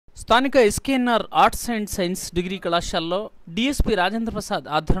స్థానిక Sknr arts and science degree కళాశాలలో DSP Rajendra Prasad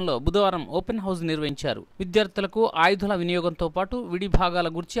ఆధ్వర్యంలో బుధవారం ఓపెన్ హౌస్ నిర్వహించారు. విద్యార్థులకు ఆయుధాల వినియోగంతో పాటు విడి భాగాల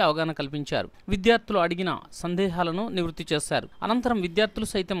గురించి అవగాహన కల్పించారు. విద్యార్థులు అడిగిన సందేహాలను నివృత్తి చేశారు. అనంతరం విద్యార్థులు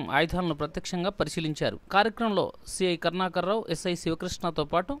సైతం ఆయుధాలను ప్రత్యక్షంగా పరిశీలించారు. కార్యక్రమంలో సిఐ కరుణాకర్రావు, ఎస్ఐ శివకృష్ణతో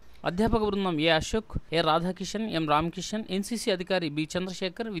పాటు అధ్యాపక బృందం ఏ అశోక్, ఏ రాధాకిషన్, ఎం రామకిషన్, ఎన్సీసీ అధికారి బి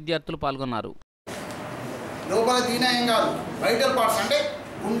చంద్రశేఖర్ విద్యార్థులు పాల్గొన్నారు.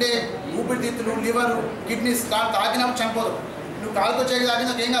 గుండె, ఊపిరితిత్తులు, లివర్, కిడ్నీస్ తాకినప్పుడు చనిపోదు. నువ్వు కాలుతో చేసి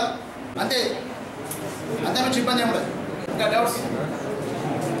తాకినా ఏం కాదు, అంతే మంచి ఇబ్బంది ఏమి ఉండదు. ఇంకా డౌట్స్?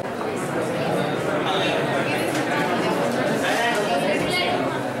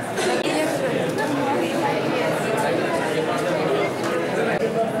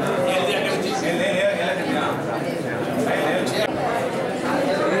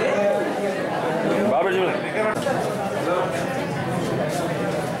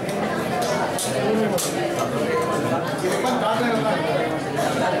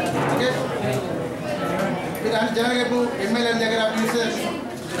 జనరల్గా ఇప్పుడు ఎమ్మెల్యే దగ్గర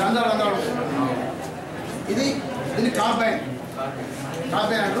అందరూ ఇది దీన్ని కాంబైన్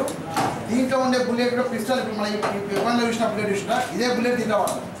అంటారు. దీంట్లో ఉండే బుల్లెట్ కూడా పిస్టల్, ఇప్పుడు మన విమానంలో చూసిన బుల్లెట్ చూసినా ఇదే బుల్లెట్ దీంట్లో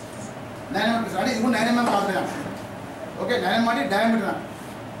వాడాలి. 9mm పిస్టల్ అంటే ఇది కూడా 9mm కాంబైన్. ఓకే, 9mm అంటే డయామీటర్.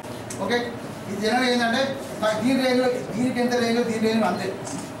 ఓకే, ఇది జనరల్గా ఏంటంటే దీని రేంజ్, దీనికి ఎంత రేంజ్, దీని రేంజ్ అంతే.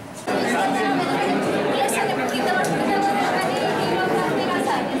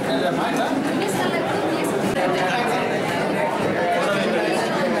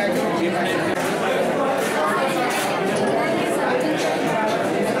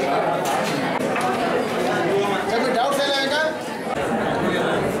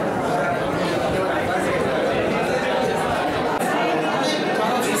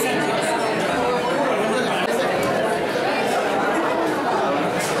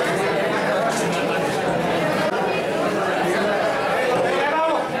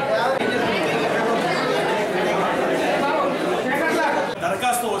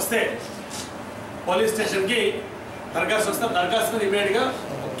 దరఖాస్తు వస్తే పోలీస్ స్టేషన్కి దరఖాస్తు వస్తే దరఖాస్తు మీద ఇమీడియట్గా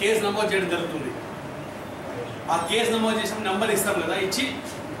కేసు నమోదు చేయడం జరుగుతుంది. ఆ కేసు నమోదు చేసిన నెంబర్ ఇస్తాం కదా, ఇచ్చి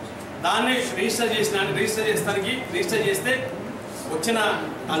దాన్ని రిజిస్టర్ చేస్తానికి రిజిస్టర్ చేస్తే వచ్చిన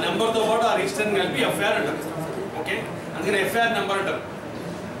ఆ నెంబర్తో పాటు ఆ రిజిస్టర్ని కలిపి ఎఫ్ఐఆర్ అంటారు. ఓకే, అందుకని ఎఫ్ఐఆర్ నెంబర్ అంటారు.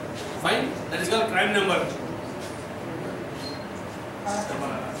 Fine, that is called crime number.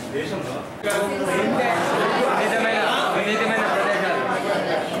 దేశంలో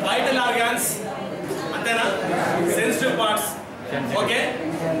వైటల్ ఆర్గాన్స్ అంతేనా, sensitive parts. Okay,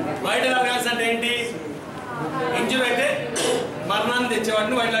 vital organs అంటే ఏంటి? ఇంజురీ అయితే మరణాన్ని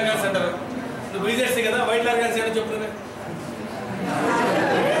తెచ్చేవాడిని వైటల్ ఆర్గాన్స్ అంటారు. నువ్వు బీజేసీ కదా, వైటల్ ఆర్గాన్స్ ఏంటో చెప్తుంది.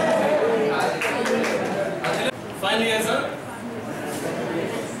 ఫైనల్ ఇయర్ సార్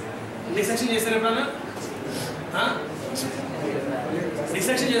డిసెక్షన్ చేస్తారు ఎప్పుడన్నా?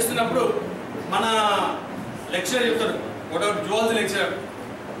 డిసెక్షన్ చేస్తున్నప్పుడు మన లెక్చరర్ చెప్తాడు, ఒకటి జువాలజీ లెక్చరర్,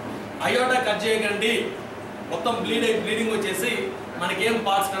 అయోటా కట్ చేయకండి, మొత్తం బ్లీడింగ్ వచ్చేసి మనకేం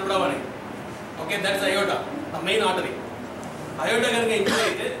parts కనపడవని. Okay, that's iota, main artery. Iota కనుక ఇంజరీ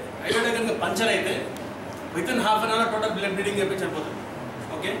అయితే, అయోటా కనుక పంచర్ అయితే within half an hour total blood bleeding అయిపోయి చనిపోతుంది.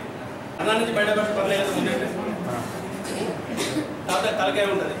 ఓకే, అన్నా నుంచి బయటపడి పర్లేదు. ముందే తలకాయ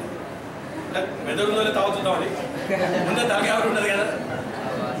ఉంటుంది, మెదడులో తాగుతుందామని ముందే తలకాయ ఉంటుంది కదా,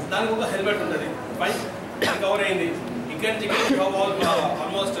 దానికి ఒక హెల్మెట్ ఉంటుంది. పై కవర్ అయింది, ఇక్కడ నుంచి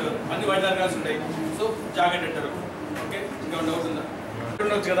ఆల్మోస్ట్ అన్ని వైట్ ఆర్గాన్స్ ఉంటాయి. సో జాకెట్ అంటారు. ఓకే, ఇంకా డౌట్ ఉందా?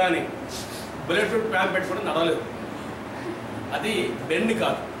 ఉండొచ్చు కదా అని బుల్లెట్ ప్రూఫ్ ప్యాంప్ పెట్టుకుంటే నడవలేదు. అది బెండ్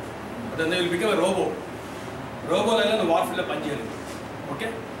కాదు, విల్ బికమ్ రోబోలలో నువ్వు వార్ఫీల్డ్లో పనిచేయాలి. Okay,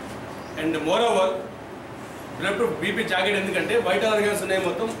 and more over bullet proof BP jacket ఎందుకంటే వైట్ ఆర్గాన్స్ ఉన్నాయి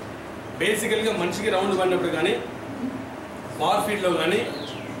మొత్తం. బేసికల్గా మనిషికి రౌండ్ పడినప్పుడు కానీ, వార్ఫీల్డ్లో కానీ,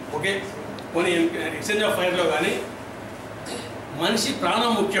 ఓకే, కొన్ని ఎక్స్చేంజ్ ఆఫ్ ఫైర్లో కానీ మనిషి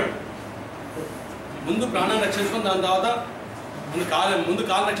ప్రాణం ముఖ్యం. ముందు ప్రాణాన్ని రక్షించుకొని దాని తర్వాత ముందు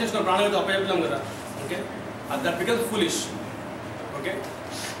కాలు రక్షించుకున్న ప్రాణాలతో అప్పచెప్తాం కదా. Okay, that becomes foolish. Okay,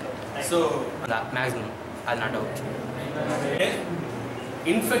 so maximum అది నా డౌట్.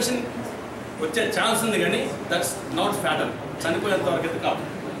 ఇన్ఫెక్షన్ వచ్చే ఛాన్స్ ఉంది కానీ దట్స్ నాట్ ఫ్యాటల్, చనిపోయేంత వరకు అయితే కాదు.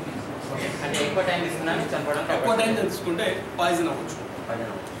 అంటే ఎక్కువ టైం తీసుకున్నాను చనిపోవడం. ఎక్కువ టైం తీసుకుంటే పాయిజన్ అవ్వచ్చు.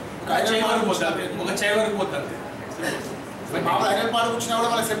 ఒక చేయి వరకు పోతుంది. మామూలు ఐరన్ పాడు వచ్చినా కూడా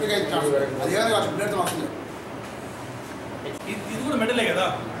మనకి సెప్టిక్ అయితే అది ఏమైనా బ్లడ్ వస్తుంది. ఇది కూడా మెటలే కదా,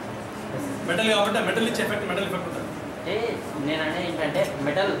 మెటల్ కాబట్టి మెటల్ ఇచ్చే ఎఫెక్ట్ ఉంటుంది. అంటే నేను అనేది ఏంటంటే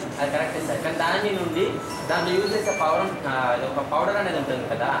మెటల్ అది కరెక్ట్ సార్, కానీ దాని నుండి దాంట్లో యూజ్ చేసే ఒక పౌడర్ అనేది ఉంటుంది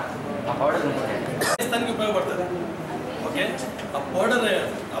కదా, ఆ పౌడర్ ఉపయోగపడుతుంది. ఓకే ఆ పౌడర్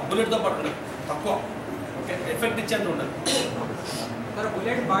ఆ బుల్లెట్తో పాటు ఉండదు తక్కువ ఓకే ఎఫెక్ట్ ఇచ్చేంత ఉండదు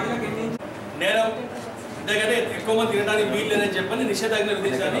బుల్లెట్ బాడీలోకి ఎన్ని నేరం ఎందుకంటే ఎక్కువ మంది తినడానికి వీలు లేదని చెప్పని నిషేధాజ్ఞ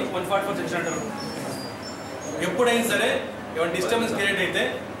విధించాలని 144 సెక్షన్ అంటారు. ఎప్పుడైనా సరే ఏమైనా డిస్టర్బెన్స్ క్రియేట్ అయితే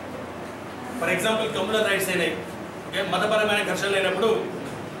ఫర్ ఎగ్జాంపుల్ కమ్యూనల్ రైట్స్ అయినాయి ఓకే మతపరమైన ఘర్షణలు అయినప్పుడు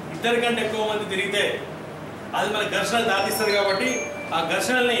ఇద్దరికంటే ఎక్కువ మంది తిరిగితే అది మన ఘర్షణలు దాటిస్తుంది కాబట్టి ఆ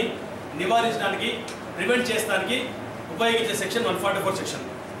ఘర్షణల్ని నివారించడానికి ప్రివెంట్ చేయడానికి ఉపయోగించే సెక్షన్ 144 సెక్షన్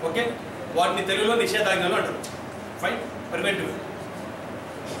ఓకే వాటిని తెలుగులో నిషేధాజ్ఞలు అంటారు. Fine preventive.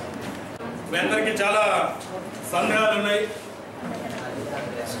 మీ అందరికీ చాలా సందేహాలు ఉన్నాయి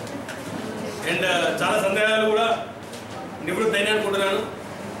అండ్ చాలా సందేహాలు కూడా నివృత్తి అయినా అనుకుంటున్నాను.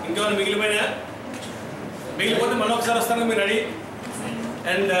 ఇంకేమైనా మిగిలిపోతే మళ్ళీ ఒకసారి వస్తాను మీరు రెడీ.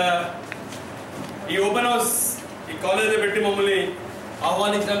 అండ్ ఈ ఓపెన్ హౌస్ ఈ కాలేజీలో పెట్టి మమ్మల్ని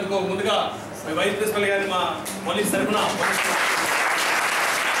ఆహ్వానించినందుకు ముందుగా మీ వైస్ ప్రిన్సిపల్ గారిని మా పోలీస్ తరఫున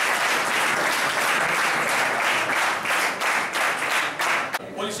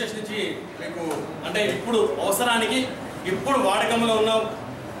పోలీస్ స్టేషన్ నుంచి మీకు అంటే ఇప్పుడు అవసరానికి ఇప్పుడు వాడకంలో ఉన్న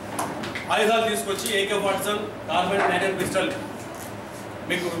ఆయుధాలు తీసుకొచ్చి AK-47 కార్బైడ్ 9 పిస్టల్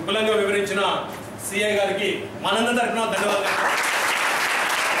మీకు విపులంగా వివరించిన సిఐ గారికి మనందరి తరఫున ధన్యవాదాలు.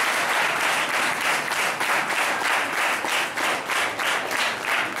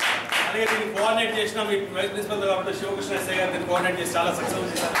 అలాగే దీన్ని కోఆర్డినేట్ చేసిన మీ వైస్ ప్రిన్సిపల్ కాబట్టి శివకృష్ణ ఎస్ఐ గారు దీన్ని కోఆర్డినేట్ చేసి చాలా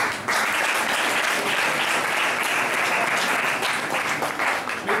సక్సెస్ఫుల్ చేశారు.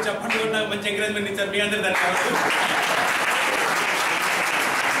 మీరు చెప్పండి కూడా నాకు మంచి ఎంకరేజ్మెంట్ ఇచ్చారు. మీ అందరి ధన్యవాదాలు.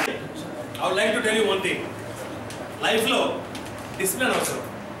 I would like to tell you one thing. Life లో డిసిప్లిన్ అవసరం.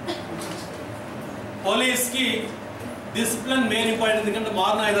 పోలీస్కి డిసిప్లిన్ మెయిన్ ఇంపార్టెంట్ ఎందుకంటే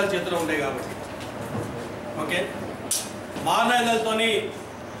మారణాయుధాలు చేతిలో ఉంటాయి కాబట్టి ఓకే మారణాయుధాలతోని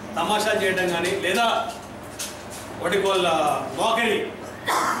తమాషా చేయడం కానీ లేదా వాటికోళ్ళ మోకరి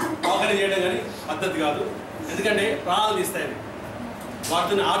చేయడం కానీ పద్ధతి కాదు. ఎందుకంటే ప్రాణాలు తీస్తాయి.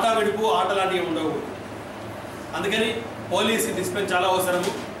 వాటిని ఆట విడుపు ఆట లాంటివి ఉండవు. అందుకని పోలీస్కి డిసిప్లిన్ చాలా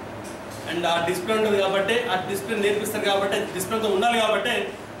అవసరము. అండ్ ఆ డిసిప్లిన్ ఉంటుంది కాబట్టి ఆ డిసిప్లిన్ నేర్పిస్తారు కాబట్టి డిసిప్లిన్తో ఉండాలి కాబట్టి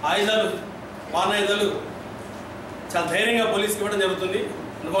ఆయుధాలు మారణాయుధాలు చాలా ధైర్యంగా పోలీస్కి ఇవ్వడం జరుగుతుంది.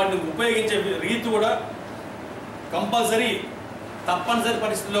 వాటిని ఉపయోగించే రీతి కూడా కంపల్సరీ తప్పనిసరి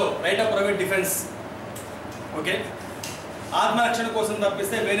పరిస్థితుల్లో right of private defence okay ఆత్మరక్షణ కోసం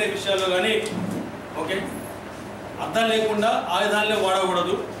తప్పిస్తే వేరే విషయాల్లో కానీ ఓకే అర్థం లేకుండా ఆయుధాలనే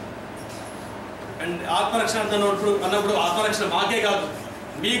వాడకూడదు. అండ్ ఆత్మరక్షణ అన్నప్పుడు ఆత్మరక్షణ మాకే కాదు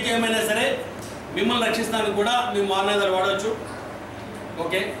మీకేమైనా సరే మిమ్మల్ని రక్షిస్తానికి కూడా మేము మారణాయుధాలు వాడవచ్చు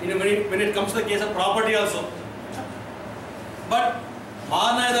okay when it comes to the case of property also. But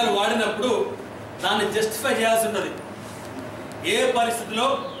మారణాయుధాలు వాడినప్పుడు దాన్ని జస్టిఫై చేయాల్సి ఉంటుంది. ఏ పరిస్థితిలో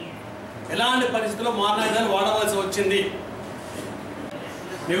ఎలాంటి పరిస్థితుల్లో మారణాయుధాలు వాడవలసి వచ్చింది.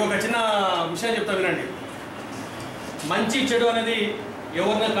 మీకు ఒక చిన్న విషయం చెప్తా వినండి. మంచి చెడు అనేది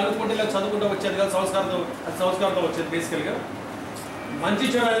ఎవరినైనా కనుక్కుంటే ఇలా చదువుకుంటూ వచ్చేది కాదు సంస్కారంతో వచ్చేది. బేసికల్గా మంచి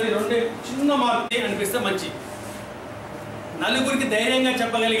చెడు అనేది రెండు చిన్న మార్పు అనిపిస్తే మంచి నలుగురికి ధైర్యంగా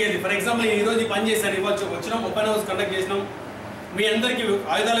చెప్పగలిగేది. ఫర్ ఎగ్జాంపుల్ నేను ఈరోజు పని చేశాను ఇవ్వచ్చు వచ్చినాం ఓపెన్ హౌస్ కండక్ట్ చేసినాం మీ అందరికీ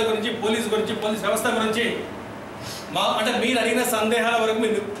ఆయుధాల గురించి పోలీస్ వ్యవస్థ గురించి అంటే మీరు అడిగిన సందేహాల వరకు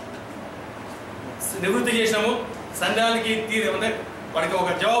మీరు నివృత్తి చేసినాము. సందేహాలకి వాడికి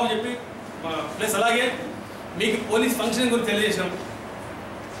ఒక జవాబు చెప్పి ప్లస్ అలాగే మీకు పోలీస్ ఫంక్షన్ గురించి తెలియజేసినాం.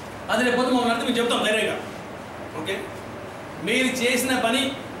 అది లేకపోతే మమ్మల్ని అడిగితే మీకు చెప్తాం ధైర్యంగా ఓకే. మీరు చేసిన పని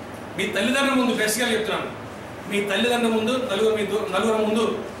మీ తల్లిదండ్రుల ముందు బెస్ట్గా చెప్తున్నాను. మీ తల్లిదండ్రుల ముందు నలుగురు ముందు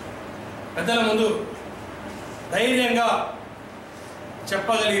పెద్దల ముందు ధైర్యంగా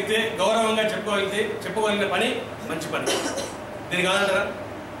చెప్పగలిగితే గౌరవంగా చెప్పగలిగిన పని మంచి పని. దీనికి కాదంటారా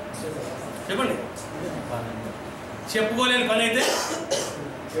చెప్పండి. చెప్పుకోలేని పని అయితే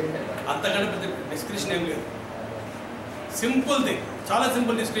అంతకంటే పెద్ద డిస్క్రిప్షన్ ఏం లేదు. సింపుల్ థింగ్ చాలా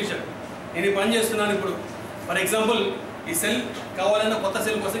సింపుల్ డిస్క్రిప్షన్. నేను ఈ పని చేస్తున్నాను ఇప్పుడు ఫర్ ఎగ్జాంపుల్ ఈ సెల్ కావాలన్నా కొత్త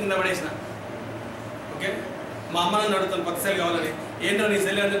సెల్ కోసం కింద పడేసిన ఓకే మా అమ్మ నన్ను అడుగుతాను కొత్త సెల్ కావాలని ఏంటో నీ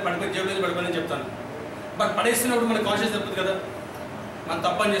సెల్ అనేది పడిపోయి జేబులో పడిపోయి చెప్తాను. బట్ పడేస్తున్నప్పుడు మనకు కాన్షియస్ చెప్పుతుంది కదా మనం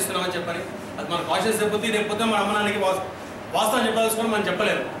తప్పని చేస్తున్నామని చెప్పని అది మన కాన్షియస్ చెప్పుద్ది. రేపు మన అమ్మ నాన్నకి వాస్తవం చెప్పాల్సుకొని మనం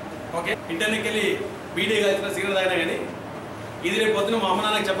చెప్పలేము ఓకే. ఇంటర్నెట్కి వెళ్ళి బీడీ కలిసిన సిగరెట్ తాగినా కానీ ఇది రేపు పొద్దున మా అమ్మ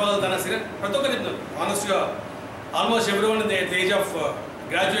నాన్నకి చెప్పగలుగుతాను సిగరెట్ ప్రతి ఒక్కరు చెప్తున్నాను ఆనెస్ట్గా. Almost every one the age of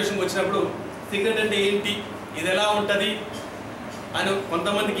గ్రాడ్యుయేషన్కి వచ్చినప్పుడు సిగరెట్ అంటే ఏంటి ఇది ఎలా ఉంటుంది అని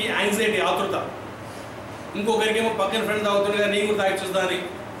కొంతమందికి యాంగ్జైటీ ఆతృత. ఇంకొకరికేమో పక్కన ఫ్రెండ్ తాగుతుంది కదా నేను కూడా తాగి చూస్తా అని.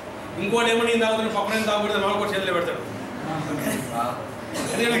 ఇంకోటేమో నేను తాగుతున్నా పక్కన తాగకూడదు మాకు కూడా చేతిలో పెడతాడు.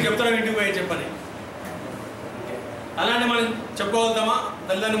 అదే మీకు చెప్తాను ఇంటికి పోయి చెప్పని. అలాంటి మనం చెప్పుకోగలుగుతామా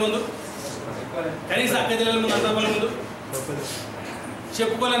తల్లిదండ్రుల ముందు కనీసం అక్క చెల్లెల ముందు అన్నదమ్ముల ముందు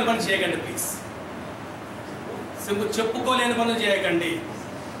చెప్పుకోలేని పని చేయకండి ప్లీజ్. చెప్పుకోలేని పనులు చేయకండి.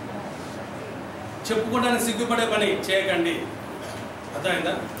 చెప్పుకోవడానికి సిగ్గుపడే పని చేయకండి.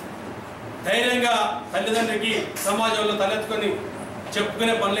 అర్థమైందా? ధైర్యంగా తల్లిదండ్రికి సమాజంలో తలెత్తుకొని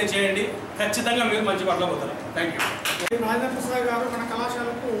చెప్పుకునే పనులే చేయండి. ఖచ్చితంగా మీరు మంచి పట్ల పోతారు. Thank you. రాజేంద్ర ప్రసాద్ గారు మన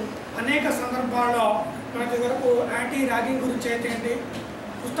కళాశాలకు అనేక సందర్భాల్లో మనకి వరకు యాంటీ ర్యాగింగ్ గురించి అయితే ఏంటి,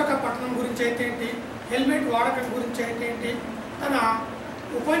 పుస్తక పఠనం గురించి అయితే ఏంటి, హెల్మెట్ వాడకం గురించి అయితే ఏంటి, తన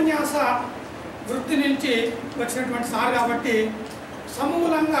ఉపన్యాస వృత్తి నుంచి వచ్చినటువంటి సార్ కాబట్టి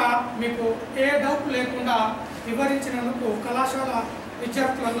సమూలంగా మీకు ఏ డౌట్ లేకుండా వివరించినందుకు కళాశాల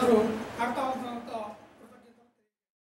విద్యార్థులందరూ కర్తవ్యం